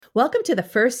Welcome to the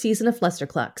first season of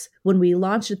Flusterclux, when we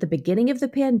launched at the beginning of the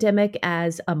pandemic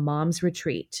as a mom's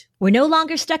retreat. We're no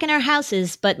longer stuck in our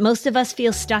houses, but most of us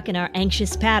feel stuck in our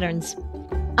anxious patterns.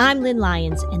 I'm Lynn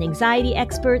Lyons, an anxiety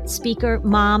expert, speaker,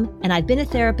 mom, and I've been a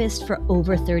therapist for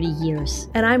over 30 years.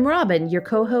 And I'm Robin, your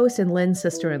co-host and Lynn's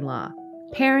sister-in-law.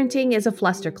 Parenting is a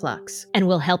Flusterclux, and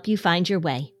we'll help you find your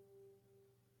way.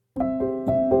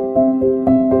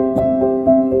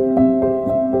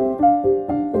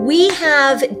 We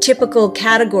have typical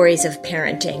categories of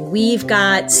parenting. We've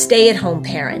got stay-at-home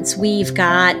parents. We've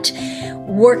got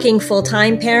working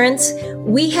full-time parents.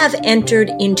 We have entered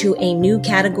into a new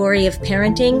category of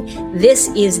parenting. This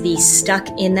is the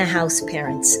stuck-in-the-house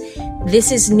parents.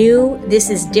 This is new. This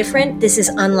is different. This is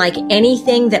unlike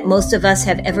anything that most of us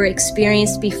have ever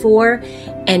experienced before,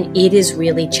 and it is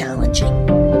really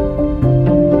challenging.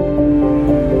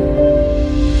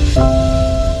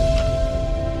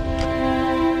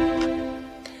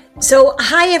 So,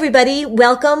 hi everybody,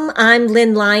 welcome. I'm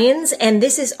Lynn Lyons, and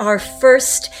this is our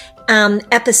first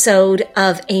episode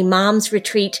of a Mom's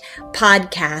Retreat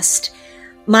podcast.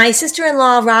 My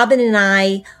sister-in-law Robin and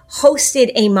I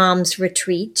hosted a Mom's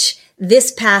Retreat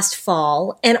this past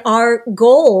fall, and our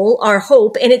goal, our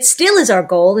hope, and it still is our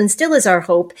goal and still is our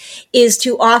hope, is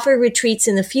to offer retreats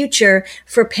in the future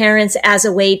for parents as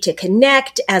a way to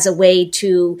connect, as a way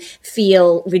to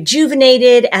feel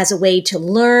rejuvenated, as a way to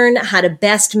learn how to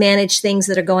best manage things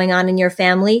that are going on in your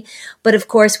family. But of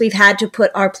course, we've had to put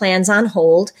our plans on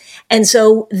hold. And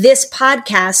so this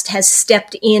podcast has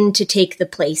stepped in to take the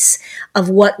place of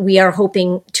what we are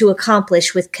hoping to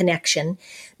accomplish with connection.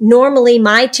 Normally,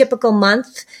 my typical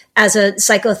month as a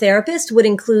psychotherapist would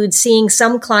include seeing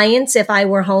some clients. If I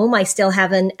were home, I still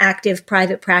have an active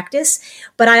private practice,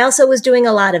 but I also was doing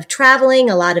a lot of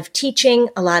traveling, a lot of teaching,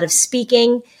 a lot of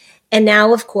speaking. And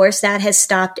now, of course, that has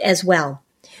stopped as well.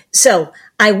 So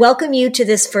I welcome you to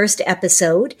this first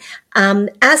episode.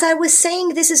 As I was saying,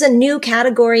 this is a new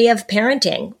category of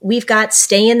parenting. We've got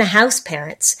stay-in-the-house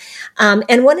parents.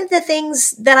 And one of the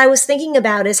things that I was thinking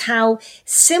about is how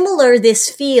similar this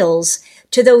feels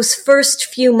to those first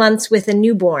few months with a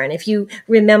newborn. If you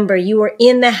remember, you were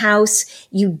in the house,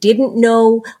 you didn't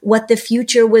know what the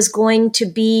future was going to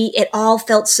be. It all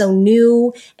felt so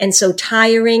new and so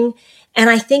tiring. And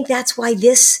I think that's why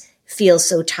this feels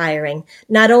so tiring.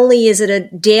 Not only is it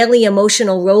a daily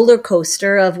emotional roller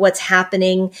coaster of what's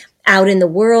happening out in the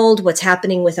world, what's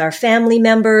happening with our family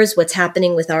members, what's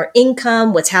happening with our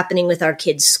income, what's happening with our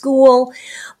kids' school,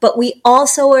 but we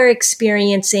also are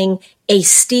experiencing a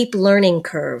steep learning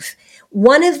curve.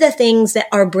 One of the things that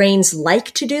our brains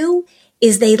like to do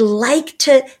is they like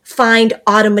to find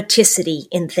automaticity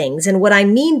in things. And what I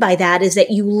mean by that is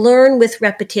that you learn with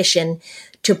repetition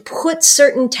to put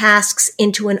certain tasks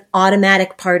into an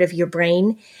automatic part of your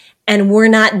brain. And we're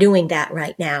not doing that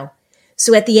right now.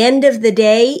 So at the end of the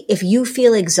day, if you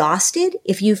feel exhausted,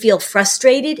 if you feel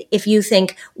frustrated, if you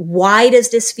think, why does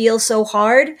this feel so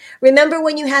hard? Remember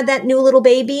when you had that new little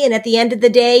baby and at the end of the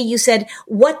day, you said,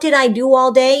 what did I do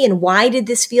all day? And why did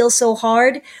this feel so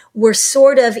hard? We're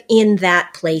sort of in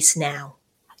that place now.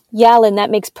 Yeah, Lynn, that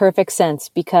makes perfect sense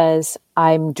because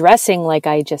I'm dressing like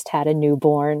I just had a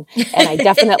newborn, and I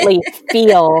definitely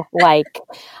feel like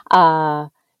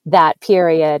that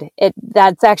period.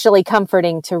 That's actually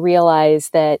comforting to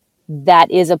realize that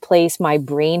that is a place my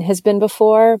brain has been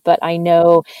before, but I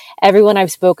know everyone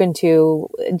I've spoken to,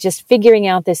 just figuring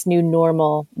out this new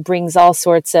normal brings all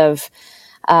sorts of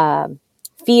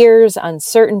fears,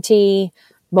 uncertainty,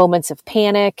 moments of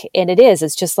panic. And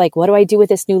it's just like, what do I do with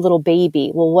this new little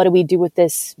baby? Well, what do we do with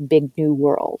this big new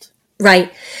world?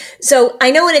 Right. So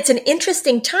I know, and it's an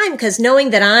interesting time because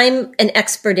knowing that I'm an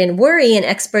expert in worry, an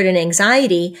expert in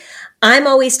anxiety, I'm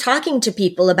always talking to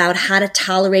people about how to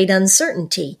tolerate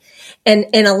uncertainty. And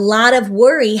a lot of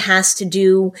worry has to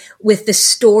do with the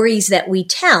stories that we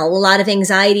tell. A lot of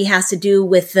anxiety has to do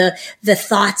with the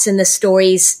thoughts and the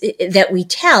stories that we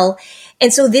tell.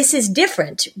 And so this is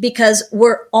different because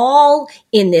we're all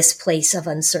in this place of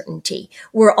uncertainty.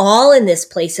 We're all in this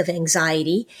place of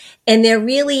anxiety. And there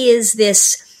really is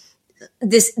this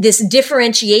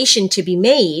differentiation to be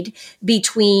made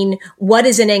between what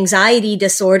is an anxiety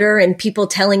disorder and people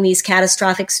telling these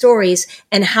catastrophic stories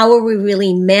and how are we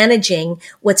really managing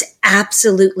what's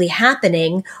absolutely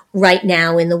happening right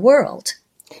now in the world.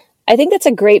 I think that's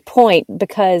a great point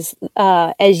because,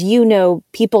 as you know,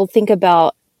 people think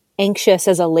about anxious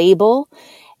as a label.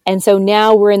 And so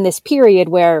now we're in this period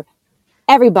where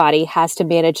everybody has to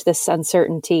manage this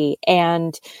uncertainty.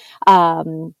 And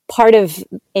part of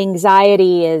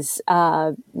anxiety is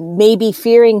maybe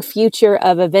fearing future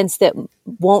of events that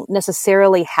won't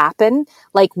necessarily happen,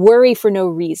 like worry for no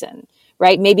reason,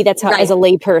 right? Maybe that's how, as a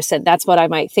lay person, that's what I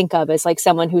might think of as like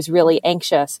someone who's really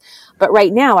anxious. But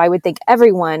right now, I would think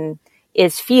everyone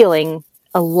is feeling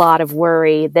a lot of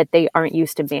worry that they aren't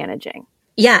used to managing.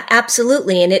 Yeah,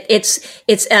 absolutely. And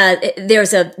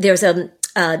there's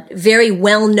a very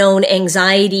well-known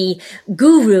anxiety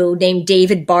guru named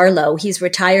David Barlow. He's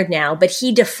retired now, but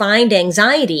he defined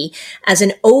anxiety as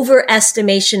an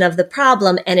overestimation of the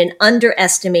problem and an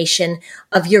underestimation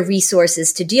of your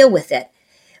resources to deal with it.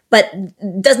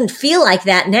 But doesn't feel like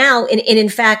that now. And in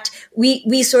fact,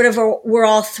 we sort of were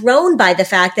all thrown by the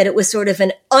fact that it was sort of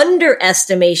an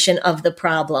underestimation of the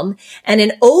problem and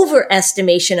an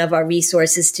overestimation of our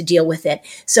resources to deal with it.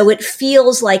 So it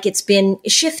feels like it's been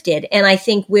shifted. And I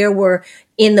think where we're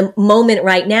in the moment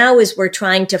right now is we're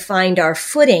trying to find our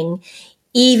footing,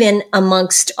 even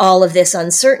amongst all of this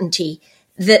uncertainty.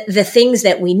 The things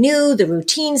that we knew, the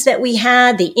routines that we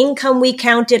had, the income we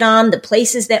counted on, the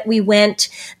places that we went,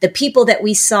 the people that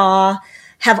we saw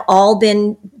have all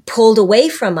been pulled away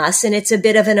from us. And it's a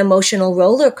bit of an emotional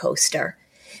roller coaster.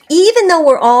 Even though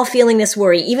we're all feeling this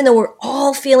worry, even though we're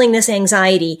all feeling this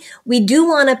anxiety, we do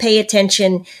want to pay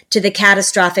attention to the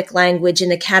catastrophic language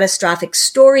and the catastrophic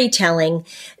storytelling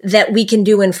that we can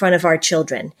do in front of our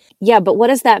children. Yeah, but what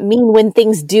does that mean when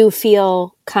things do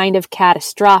feel kind of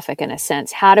catastrophic in a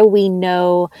sense? How do we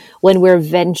know when we're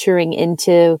venturing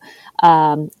into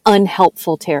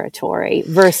unhelpful territory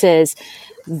versus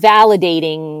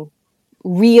validating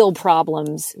real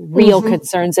problems, real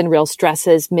concerns, and real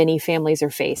stresses many families are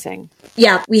facing?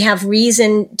 Yeah, we have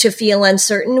reason to feel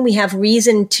uncertain. We have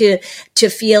reason to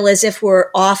feel as if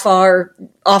we're off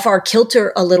our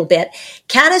kilter a little bit.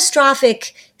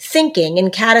 Catastrophic thinking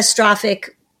and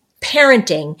catastrophic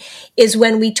parenting is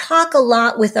when we talk a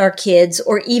lot with our kids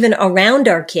or even around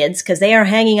our kids, because they are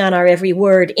hanging on our every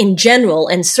word in general,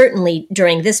 and certainly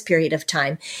during this period of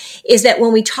time, is that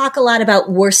when we talk a lot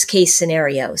about worst case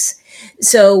scenarios.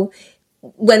 So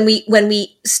when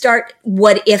we start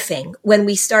what ifing, when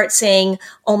we start saying,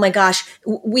 oh my gosh,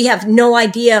 we have no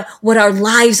idea what our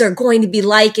lives are going to be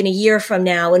like in a year from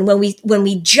now. And when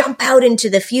we jump out into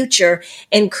the future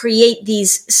and create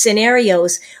these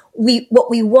scenarios, what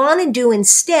we want to do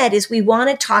instead is we want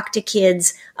to talk to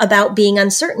kids about being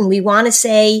uncertain. We want to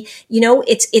say,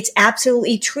 it's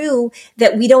absolutely true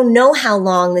that we don't know how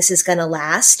long this is going to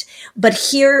last, but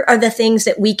here are the things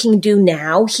that we can do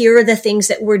now. Here are the things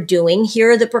that we're doing.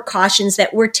 Here are the precautions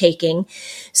that we're taking.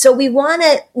 So we want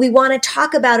to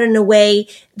talk about it in a way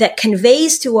that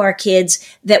conveys to our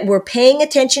kids that we're paying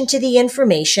attention to the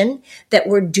information, that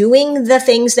we're doing the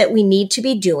things that we need to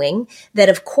be doing, that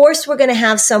of course we're going to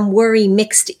have some worry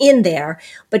mixed in there,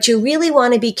 but you really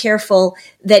want to be careful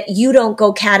that you don't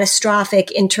go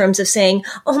catastrophic in terms of saying,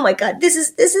 oh my God, this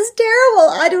is terrible.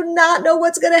 I do not know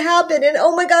what's going to happen. And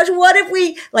oh my gosh, what if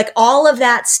we, like, all of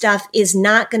that stuff is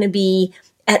not going to be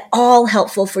at all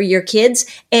helpful for your kids.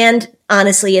 And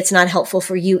honestly, it's not helpful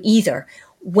for you either.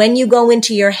 When you go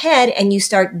into your head and you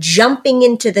start jumping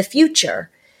into the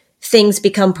future, things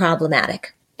become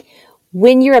problematic.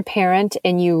 When you're a parent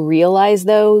and you realize,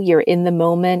 though, you're in the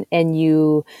moment and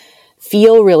you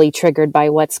feel really triggered by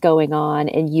what's going on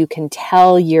and you can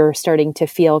tell you're starting to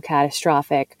feel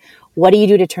catastrophic, what do you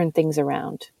do to turn things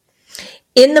around?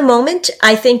 In the moment,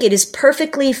 I think it is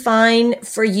perfectly fine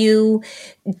for you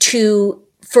to,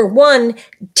 for one,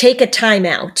 take a time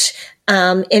out.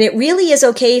 And it really is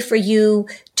okay for you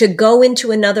to go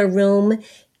into another room.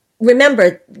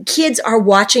 Remember, kids are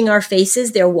watching our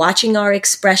faces. They're watching our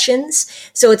expressions.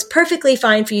 So it's perfectly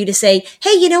fine for you to say,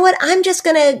 hey, you know what? I'm just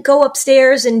going to go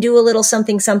upstairs and do a little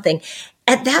something.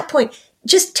 At that point,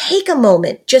 just take a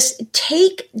moment. Just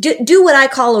do what I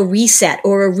call a reset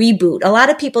or a reboot. A lot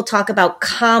of people talk about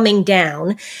calming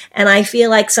down. And I feel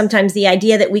like sometimes the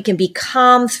idea that we can be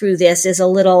calm through this is a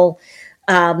little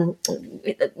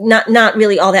not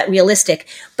really all that realistic,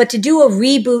 but to do a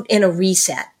reboot and a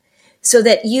reset so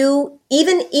that you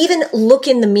even look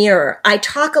in the mirror. I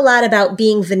talk a lot about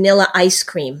being vanilla ice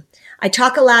cream. I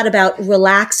talk a lot about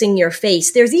relaxing your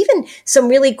face. There's even some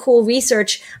really cool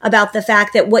research about the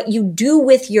fact that what you do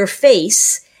with your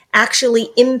face actually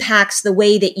impacts the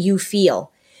way that you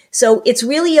feel. So it's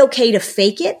really okay to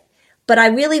fake it. But I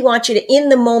really want you to, in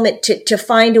the moment, to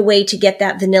find a way to get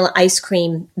that vanilla ice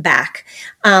cream back.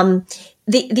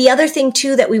 The other thing,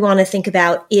 too, that we want to think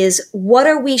about is what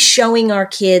are we showing our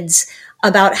kids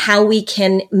about how we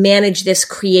can manage this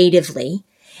creatively?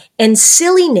 And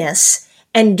silliness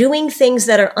And doing things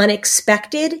that are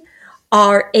unexpected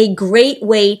are a great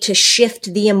way to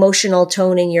shift the emotional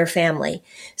tone in your family.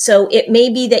 So it may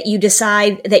be that you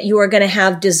decide that you are going to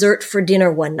have dessert for dinner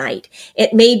one night.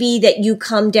 It may be that you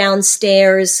come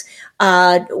downstairs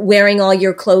wearing all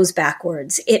your clothes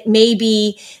backwards. It may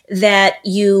be that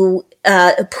you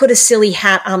put a silly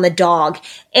hat on the dog.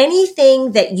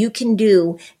 Anything that you can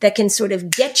do that can sort of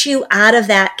get you out of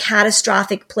that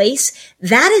catastrophic place,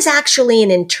 that is actually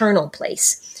an internal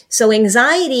place. So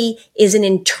anxiety is an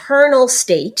internal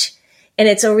state, and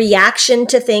it's a reaction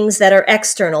to things that are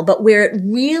external. But where it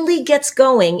really gets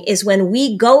going is when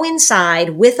we go inside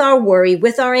with our worry,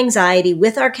 with our anxiety,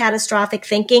 with our catastrophic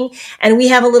thinking, and we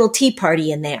have a little tea party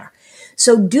in there.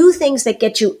 So do things that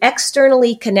get you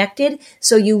externally connected,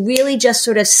 so you really just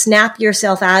sort of snap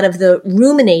yourself out of the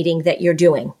ruminating that you're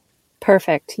doing.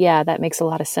 Perfect. Yeah, that makes a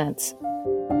lot of sense.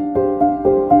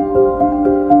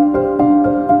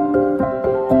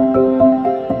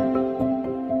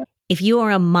 If you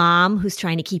are a mom who's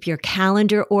trying to keep your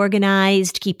calendar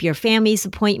organized, keep your family's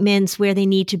appointments where they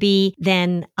need to be,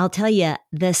 then I'll tell you,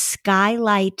 the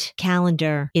Skylight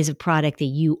calendar is a product that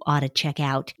you ought to check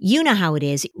out. You know how it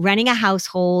is. Running a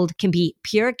household can be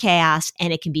pure chaos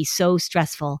and it can be so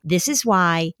stressful. This is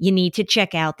why you need to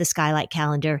check out the Skylight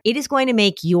calendar. It is going to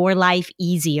make your life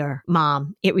easier,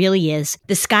 Mom. It really is.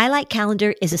 The Skylight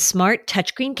calendar is a smart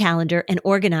touchscreen calendar and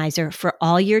organizer for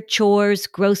all your chores,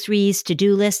 groceries,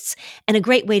 to-do lists, and a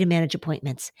great way to manage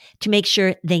appointments to make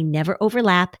sure they never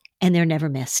overlap and they're never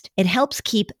missed. It helps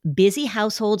keep busy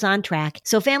households on track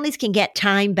so families can get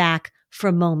time back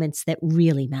for moments that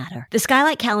really matter. The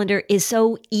Skylight calendar is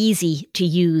so easy to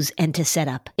use and to set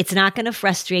up. It's not going to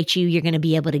frustrate you. You're going to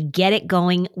be able to get it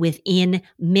going within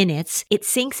minutes. It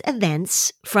syncs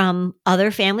events from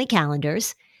other family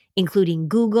calendars, including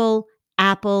Google,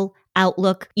 Apple,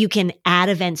 Outlook. You can add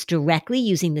events directly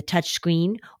using the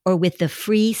touchscreen or with the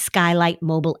free Skylight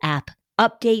mobile app.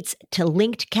 Updates to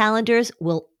linked calendars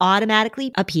will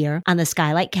automatically appear on the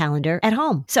Skylight calendar at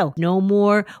home. So no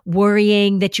more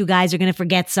worrying that you guys are going to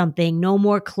forget something. No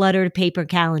more cluttered paper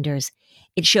calendars.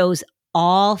 It shows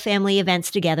all family events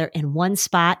together in one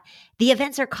spot. The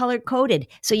events are color coded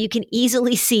so you can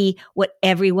easily see what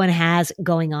everyone has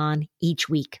going on each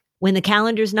week. When the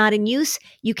calendar's not in use,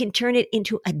 you can turn it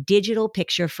into a digital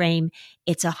picture frame.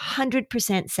 It's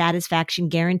 100% satisfaction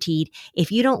guaranteed.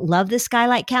 If you don't love the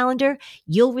Skylight calendar,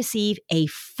 you'll receive a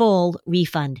full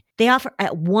refund. They offer a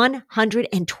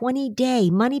 120-day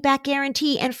money-back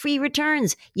guarantee and free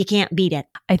returns. You can't beat it.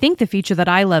 I think the feature that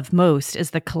I love most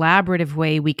is the collaborative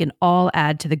way we can all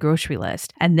add to the grocery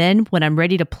list. And then when I'm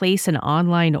ready to place an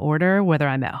online order, whether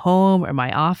I'm at home or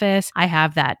my office, I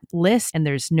have that list and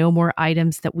there's no more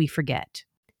items that we forget.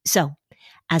 So,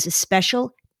 as a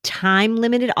special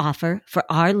time-limited offer for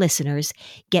our listeners,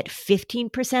 get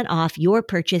 15% off your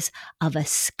purchase of a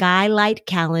Skylight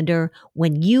calendar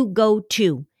when you go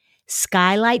to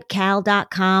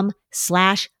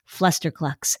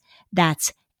skylightcal.com/flusterclux.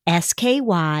 That's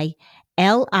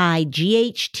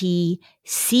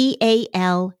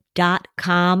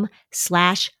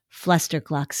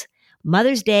SKYLIGHTCAL.com/flusterclux.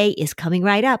 Mother's Day is coming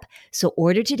right up, so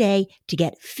order today to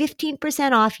get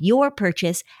 15% off your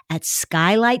purchase at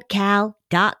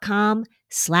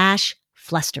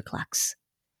skylightcal.com/flusterclux.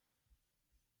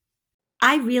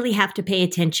 I really have to pay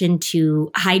attention to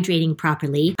hydrating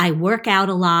properly. I work out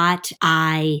a lot.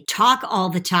 I talk all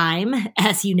the time,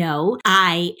 as you know.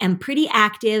 I am pretty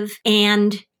active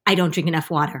and I don't drink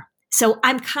enough water. So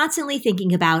I'm constantly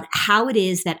thinking about how it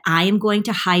is that I am going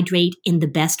to hydrate in the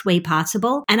best way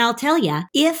possible. And I'll tell you,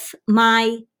 if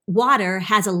my water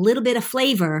has a little bit of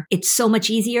flavor, it's so much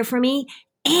easier for me.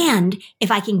 And if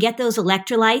I can get those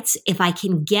electrolytes, if I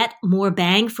can get more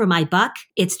bang for my buck,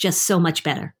 it's just so much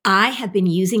better. I have been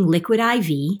using Liquid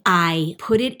IV. I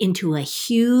put it into a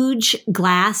huge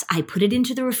glass. I put it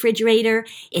into the refrigerator.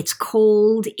 It's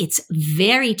cold. It's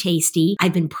very tasty.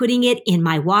 I've been putting it in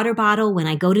my water bottle when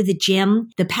I go to the gym.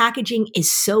 The packaging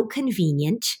is so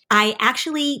convenient. I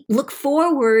actually look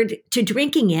forward to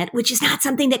drinking it, which is not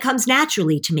something that comes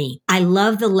naturally to me. I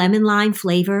love the lemon lime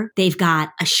flavor. They've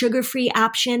got a sugar-free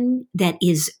option that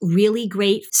is really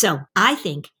great. So I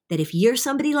think that if you're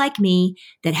somebody like me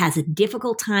that has a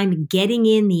difficult time getting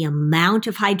in the amount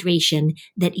of hydration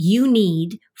that you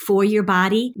need for your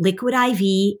body, Liquid IV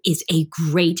is a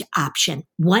great option.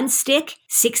 One stick,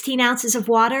 16 ounces of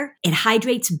water, it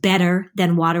hydrates better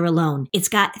than water alone. It's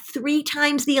got 3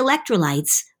 times the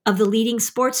electrolytes of the leading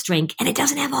sports drink, and it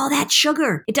doesn't have all that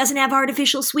sugar. It doesn't have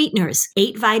artificial sweeteners.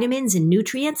 8 vitamins and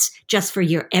nutrients just for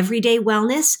your everyday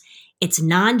wellness. It's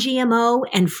non-GMO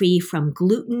and free from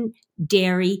gluten,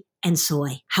 dairy, and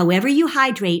soy. However you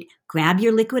hydrate, grab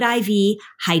your Liquid IV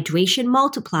Hydration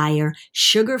Multiplier,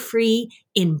 sugar-free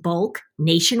in bulk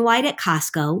nationwide at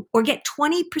Costco, or get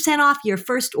 20% off your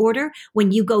first order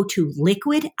when you go to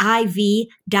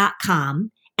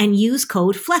liquidiv.com and use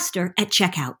code Fluster at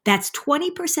checkout. That's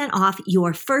 20% off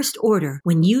your first order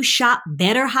when you shop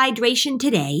Better Hydration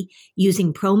today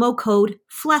using promo code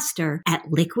Fluster at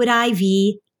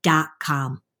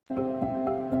liquidiv.com.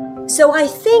 So I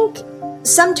think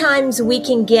sometimes we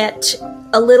can get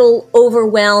a little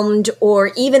overwhelmed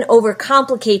or even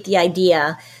overcomplicate the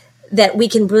idea that we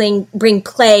can bring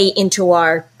play into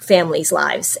our families'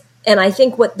 lives. And I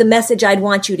think what the message I'd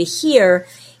want you to hear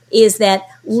is that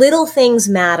little things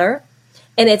matter,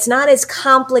 and it's not as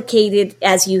complicated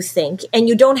as you think, and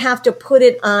you don't have to put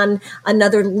it on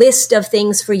another list of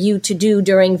things for you to do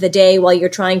during the day while you're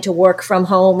trying to work from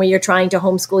home, or you're trying to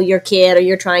homeschool your kid, or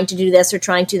you're trying to do this or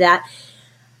trying to do that.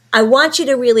 I want you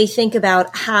to really think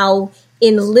about how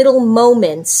in little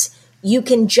moments you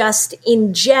can just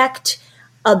inject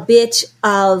a bit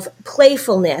of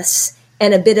playfulness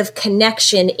and a bit of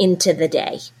connection into the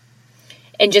day.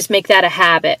 And just make that a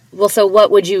habit. Well, so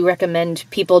what would you recommend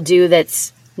people do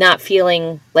that's not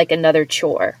feeling like another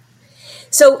chore?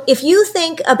 So if you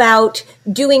think about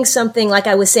doing something, like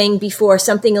I was saying before,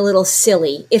 something a little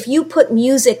silly, if you put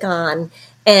music on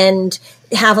and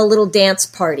have a little dance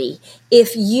party,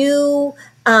 if you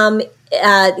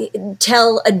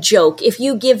tell a joke, if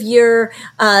you give your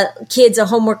kids a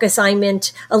homework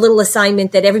assignment, a little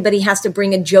assignment that everybody has to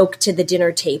bring a joke to the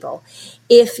dinner table,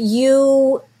 if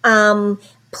you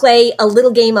play a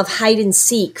little game of hide and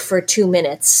seek for 2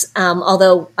 minutes,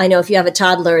 although I know if you have a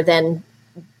toddler, then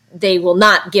they will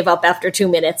not give up after 2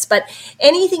 minutes. But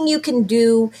anything you can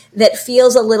do that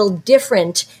feels a little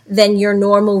different than your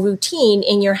normal routine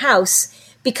in your house,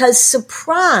 because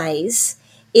surprise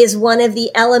is one of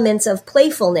the elements of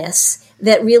playfulness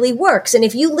that really works. And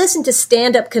if you listen to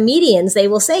stand-up comedians, they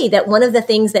will say that one of the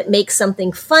things that makes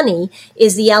something funny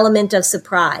is the element of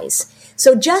surprise.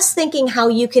 So just thinking how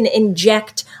you can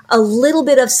inject a little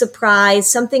bit of surprise,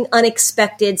 something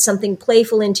unexpected, something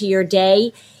playful into your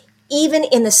day, even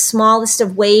in the smallest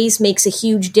of ways, makes a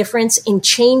huge difference in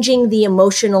changing the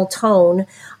emotional tone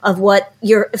of what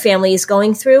your family is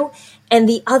going through. And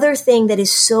the other thing that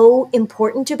is so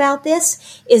important about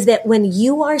this is that when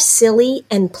you are silly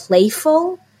and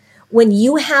playful, when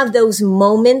you have those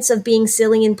moments of being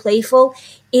silly and playful,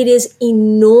 it is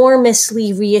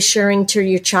enormously reassuring to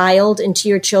your child and to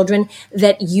your children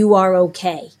that you are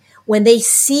okay. When they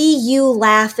see you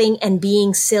laughing and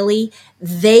being silly,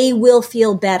 they will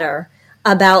feel better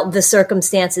about the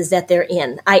circumstances that they're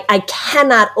in. I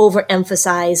cannot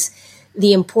overemphasize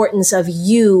the importance of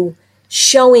you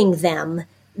showing them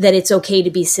that it's okay to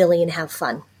be silly and have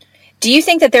fun. Do you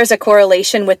think that there's a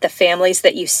correlation with the families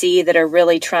that you see that are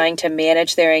really trying to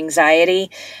manage their anxiety,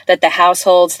 that the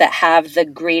households that have the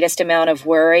greatest amount of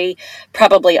worry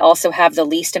probably also have the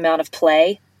least amount of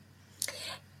play?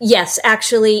 Yes,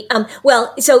 actually.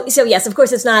 So yes, of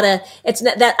course it's not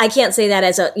that I can't say that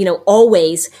as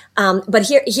always. But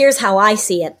here's how I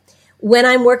see it. When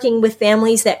I'm working with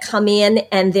families that come in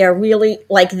and they're really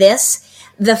like this,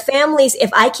 the families, if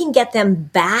I can get them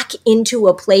back into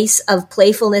a place of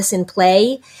playfulness and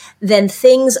play, then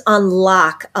things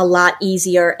unlock a lot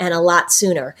easier and a lot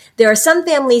sooner. There are some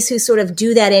families who sort of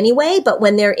do that anyway, but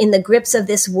when they're in the grips of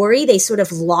this worry, they sort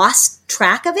of lost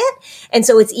track of it. And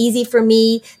so it's easy for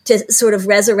me to sort of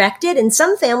resurrect it. And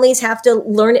some families have to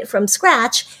learn it from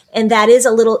scratch, and that is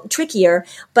a little trickier.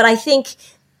 But I think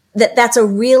that that's a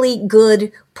really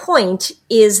good point,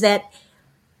 is that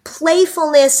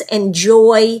playfulness and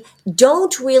joy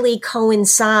don't really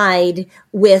coincide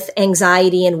with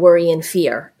anxiety and worry and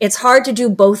fear. It's hard to do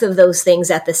both of those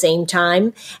things at the same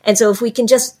time. And so if we can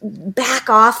just back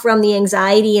off from the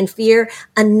anxiety and fear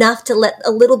enough to let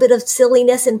a little bit of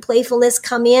silliness and playfulness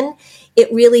come in,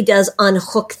 it really does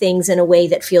unhook things in a way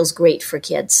that feels great for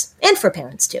kids and for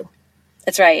parents too.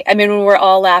 That's right. I mean, when we're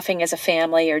all laughing as a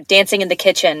family or dancing in the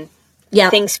kitchen, yeah,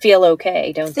 things feel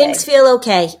okay, don't they? Things feel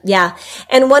okay, yeah.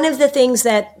 And one of the things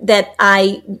that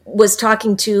I was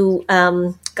talking to,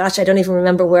 I don't even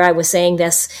remember where I was saying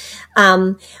this,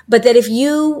 but that if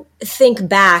you think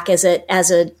back as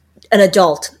an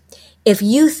adult, if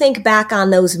you think back on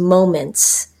those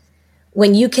moments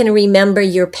when you can remember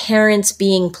your parents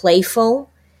being playful,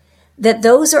 that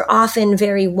those are often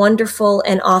very wonderful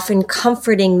and often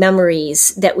comforting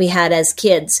memories that we had as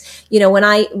kids. You know, when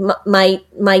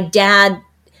my dad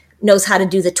knows how to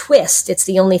do the twist. It's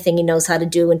the only thing he knows how to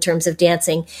do in terms of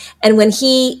dancing. And when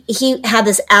he had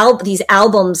these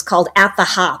albums called At the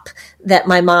Hop that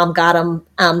my mom got him,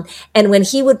 and when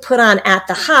he would put on At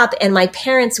the Hop and my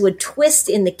parents would twist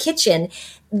in the kitchen,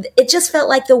 it just felt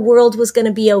like the world was going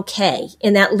to be okay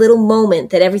in that little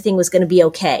moment, that everything was going to be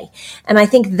okay. And I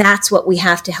think that's what we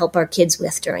have to help our kids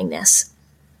with during this.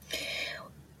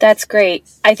 That's great.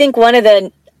 I think one of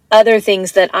the other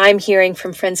things that I'm hearing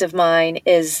from friends of mine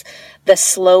is the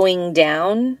slowing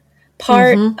down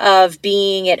part of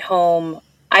being at home.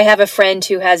 I have a friend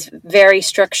who has very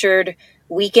structured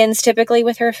weekends typically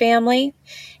with her family.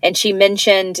 And she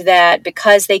mentioned that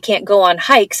because they can't go on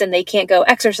hikes and they can't go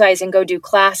exercise and go do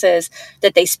classes,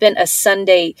 that they spent a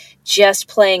Sunday just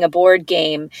playing a board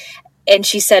game. And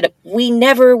she said, we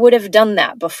never would have done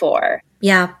that before.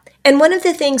 Yeah. And one of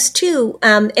the things too,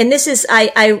 and this is,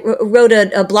 I wrote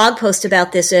a blog post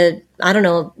about this, I don't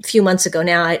know, a few months ago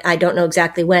now. I don't know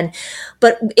exactly when,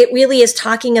 but it really is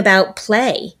talking about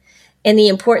play and the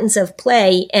importance of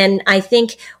play. And I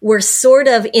think we're sort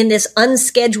of in this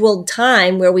unscheduled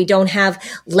time where we don't have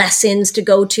lessons to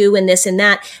go to and this and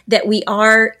that we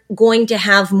are going to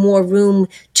have more room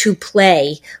to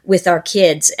play with our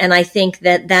kids. And I think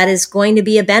that that is going to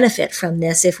be a benefit from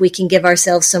this if we can give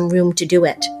ourselves some room to do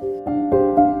it.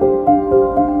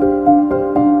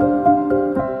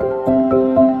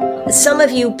 Some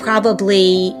of you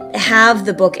probably have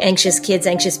the book Anxious Kids,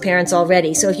 Anxious Parents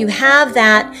already. So if you have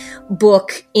that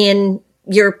book in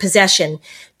your possession,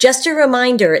 just a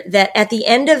reminder that at the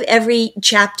end of every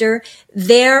chapter,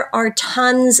 there are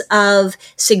tons of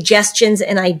suggestions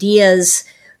and ideas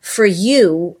for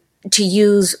you to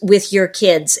use with your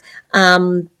kids.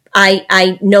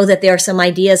 I know that there are some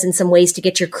ideas and some ways to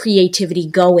get your creativity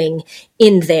going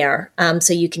in there.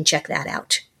 So you can check that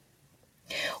out.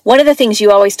 One of the things you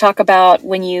always talk about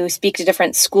when you speak to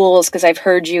different schools, because I've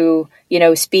heard you,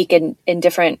 speak in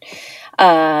different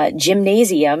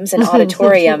gymnasiums and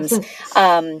auditoriums,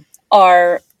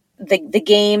 are the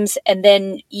games. And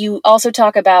then you also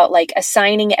talk about like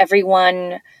assigning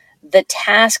everyone the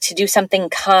task to do something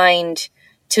kind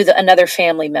to another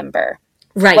family member.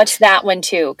 Right. What's that one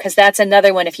too? Because that's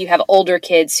another one if you have older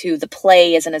kids who the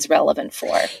play isn't as relevant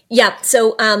for. Yeah.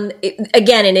 So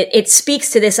it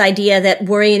speaks to this idea that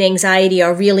worry and anxiety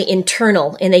are really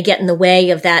internal and they get in the way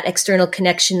of that external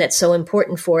connection that's so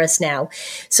important for us now.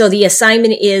 So the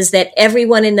assignment is that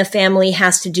everyone in the family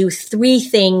has to do 3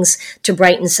 things to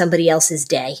brighten somebody else's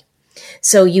day.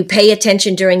 So you pay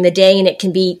attention during the day, and it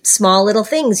can be small little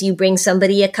things. You bring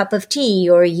somebody a cup of tea,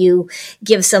 or you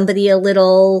give somebody a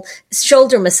little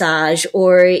shoulder massage,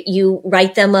 or you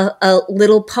write them a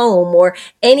little poem, or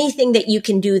anything that you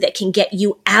can do that can get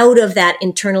you out of that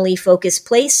internally focused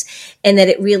place, and that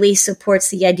it really supports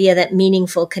the idea that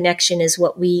meaningful connection is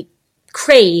what we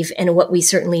crave and what we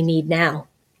certainly need now.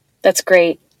 That's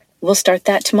great. We'll start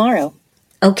that tomorrow.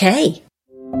 Okay.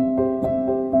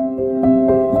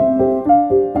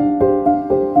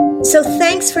 So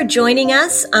thanks for joining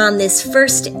us on this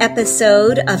first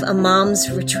episode of A Mom's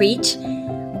Retreat.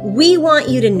 We want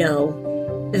you to know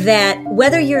that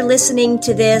whether you're listening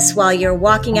to this while you're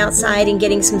walking outside and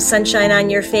getting some sunshine on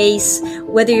your face,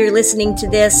 whether you're listening to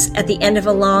this at the end of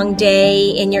a long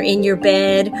day and you're in your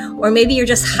bed, or maybe you're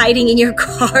just hiding in your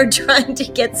car trying to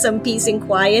get some peace and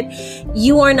quiet,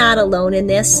 you are not alone in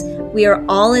this. We are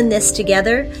all in this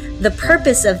together. The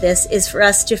purpose of this is for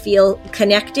us to feel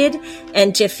connected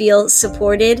and to feel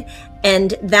supported.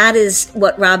 And that is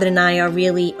what Robin and I are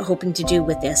really hoping to do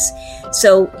with this.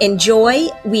 So enjoy.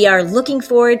 We are looking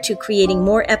forward to creating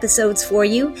more episodes for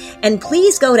you. And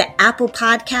please go to Apple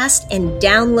Podcast and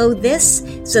download this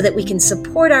so that we can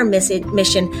support our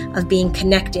mission of being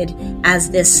connected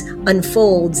as this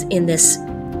unfolds in this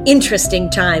interesting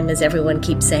time, as everyone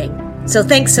keeps saying. So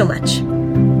thanks so much.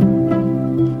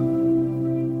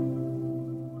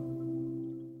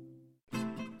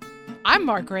 I'm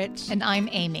Margaret. And I'm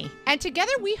Amy. And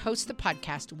together we host the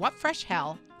podcast, What Fresh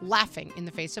Hell? Laughing in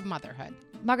the Face of Motherhood.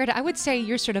 Margaret, I would say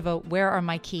you're sort of a where are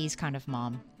my keys kind of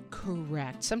mom.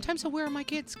 Correct. Sometimes a where are my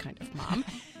kids kind of mom.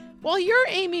 Well, you're,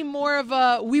 Amy, more of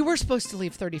a we were supposed to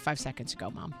leave 35 seconds ago,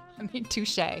 mom. I mean,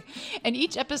 touche. In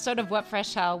each episode of What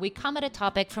Fresh Hell, we come at a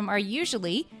topic from our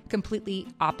usually completely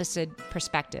opposite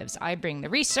perspectives. I bring the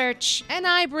research. And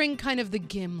I bring kind of the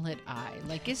gimlet eye.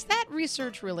 Like, is that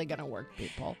research really going to work,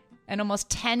 people? And almost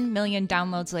 10 million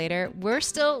downloads later, we're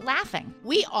still laughing.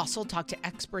 We also talk to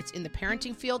experts in the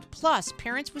parenting field, plus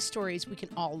parents with stories we can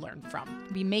all learn from.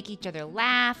 We make each other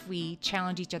laugh, we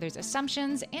challenge each other's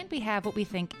assumptions, and we have what we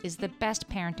think is the best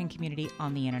parenting community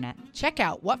on the internet. Check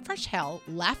out What Fresh Hell,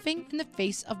 Laughing in the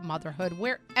Face of Motherhood,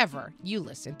 wherever you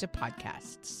listen to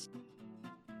podcasts.